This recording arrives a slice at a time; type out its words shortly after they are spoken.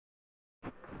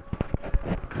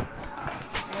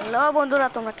Hello বন্ধুরা,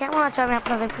 তোমরা কেমন আছো? আমি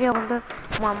আপনাদের প্রিয় বন্ধু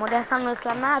মোহাম্মদ হাসানুল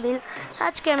ইসলাম নাবিল।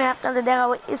 আজকে আমি আপনাদের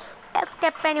দেখাবো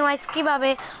এসকেপ পেনিওয়াইজ কীভাবে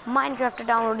মাইনক্রাফটে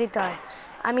ডাউনলোড দিতে হয়।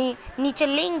 আমি নিচে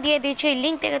লিঙ্ক দিয়ে দিয়েছি, এই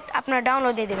লিঙ্ক থেকে আপনারা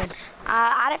ডাউনলোড দিয়ে দেবেন। আর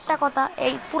আরেকটা কথা,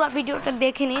 এই পুরো ভিডিওটা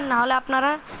দেখে নিন, নাহলে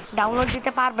আপনারা ডাউনলোড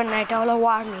দিতে পারবেন না। এটা হলো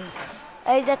ওয়ার্নিং।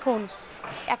 এই দেখুন,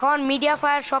 এখন মিডিয়া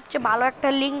ফায়ার সবচেয়ে ভালো একটা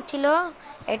লিঙ্ক ছিল,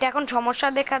 এটা এখন সমস্যা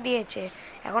দেখা দিয়েছে।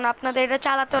 এখন আপনাদের এটা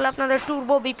চালাতে হলে আপনাদের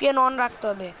টুর্বো ভিপিএন অন রাখতে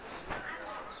হবে।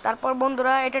 তারপর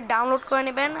বন্ধুরা এটা ডাউনলোড করে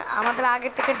নেবেন। আমাদের আগে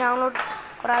থেকে ডাউনলোড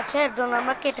করা আছে, এর জন্য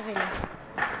আমরা কেটে ফেলি।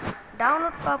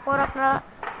 ডাউনলোড করার পর আপনারা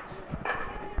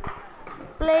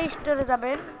প্লে স্টোরে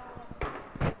যাবেন।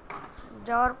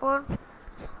 যাওয়ার পর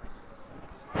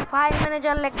ফাইল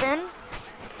ম্যানেজার লিখবেন।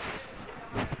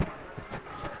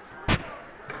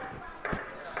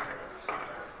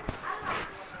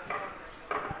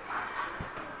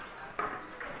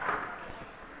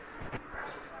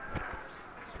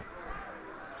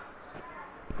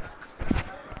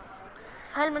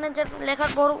 ফাইল ম্যানেজার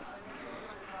লেখার পর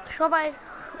সবাই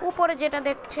উপরে যেটা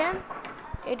দেখছেন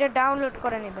এটা ডাউনলোড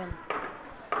করে নেবেন।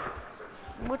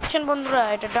 বুঝছেন বন্ধুরা,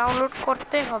 এটা ডাউনলোড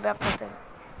করতে হবে আপনাদের।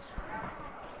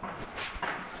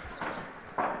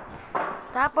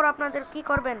 তারপর আপনাদের কি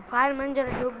করবেন, ফাইল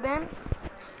ম্যানেজারে ঢুকবেন।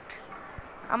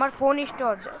 আমার ফোন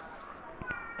স্টোর,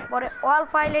 পরে অল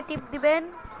ফাইলে টিপ দিবেন,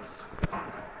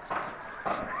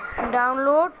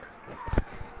 ডাউনলোড।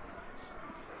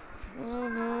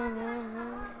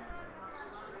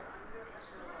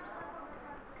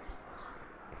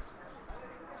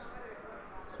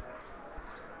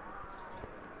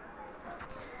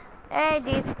 এই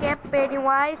যে এসকেপ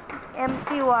পেনিওয়াইজ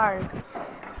এমসি ওয়ার্ল্ড,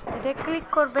 এটা ক্লিক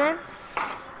করবেন।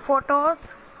 ফটোস,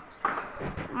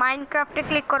 মাইনক্রাফটে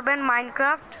ক্লিক করবেন।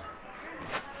 মাইনক্রাফট,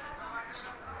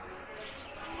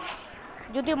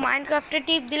 যদি মাইনক্রাফটে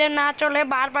টিপ দিলে না চলে,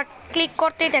 বারবার ক্লিক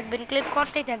করতেই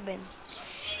থাকবেন।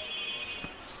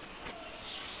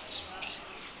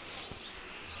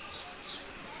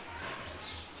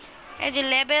 এই যে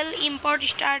লেভেল ইম্পোর্ট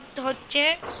স্টার্ট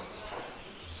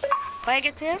হয়ে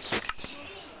গেছে।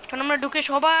 এখন আমরা ঢুকে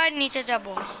সবাই নিচে যাব।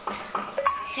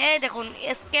 হ্যাঁ দেখুন,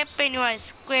 এসকেপ পেনিওয়াইজ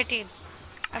ক্রিয়েটিভ,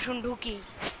 আসুন ঢুকি।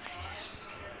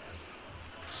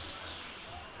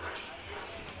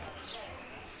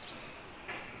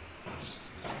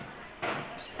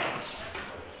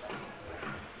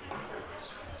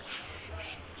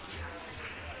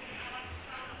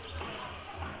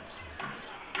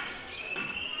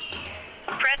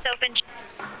 Press open.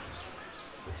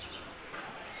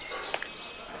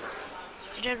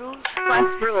 Plus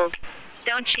rules.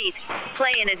 Don't cheat.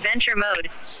 Play in adventure mode.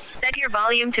 Set your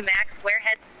volume to max where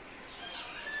head.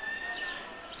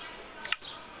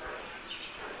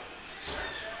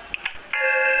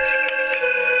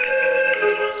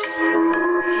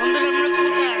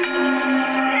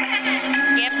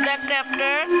 Get the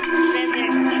crafter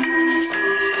present.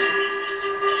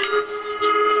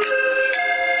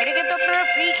 এটা কিন্তু আপনারা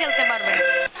ফ্রি খেলতে পারবেন।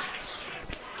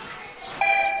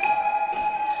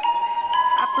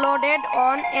 Uploaded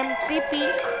on MCP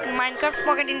Minecraft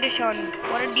Pocket Edition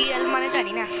or DL মানে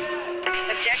জানি না।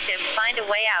 Objective: find a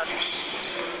way out.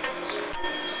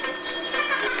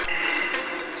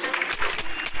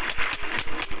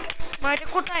 মাইটা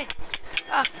কোথায়?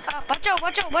 বাঁচাও।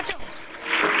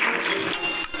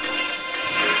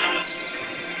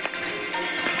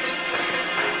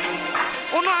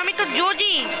 ওনো, আমি তো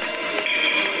জোজি।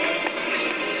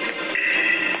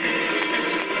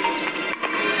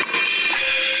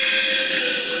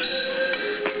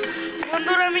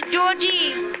 বন্ধুরা, আমি জোজি।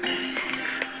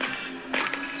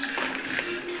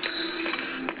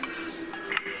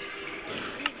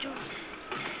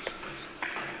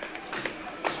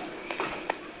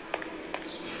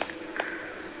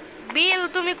 বিল,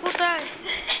 তুমি কোথায়?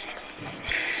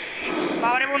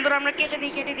 বাবারে বন্ধুরা, আমরা কেটে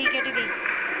দিই।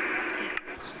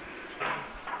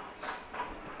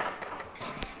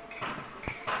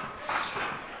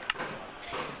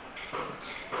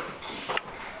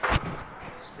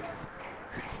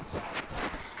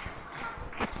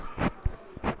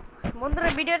 বন্ধুরা,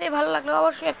 ভিডিওটি ভালো লাগলে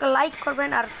অবশ্যই একটা লাইক করবেন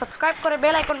আর সাবস্ক্রাইব করে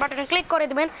বেল আইকন বাটনে ক্লিক করে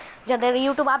দেবেন। যাদের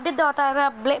ইউটিউব আপডেট দেওয়া তারা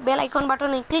বেল আইকন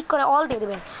বাটনে ক্লিক করে অল দিয়ে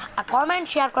দেবেন আর কমেন্ট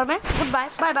শেয়ার করবেন। গুড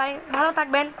বাই, ভালো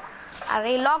থাকবেন। আর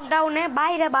এই লকডাউনে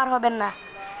বাইরে বার হবেন না,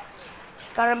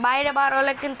 কারণ বাইরে বার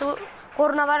হলে কিন্তু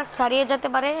করোনা ভাইরাস ছড়িয়ে যেতে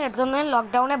পারে। এর জন্য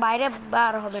লকডাউনে বাইরে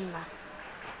বার হবেন না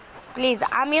প্লিজ।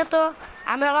 আমি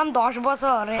হলাম 10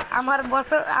 বছর, আমার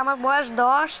বয়স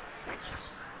 10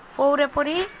 পৌরে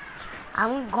পড়ি।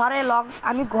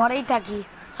 আমি ঘরেই থাকি।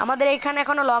 আমাদের এখানে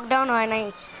এখনো লকডাউন হয় নাই।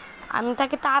 আমি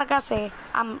থাকি তার কাছে।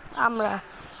 আমরা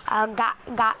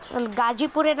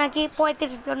গাজীপুরে নাকি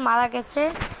 35 জন মারা গেছে।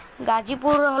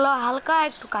 গাজীপুর হলো হালকা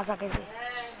একটু কাছাকাছি।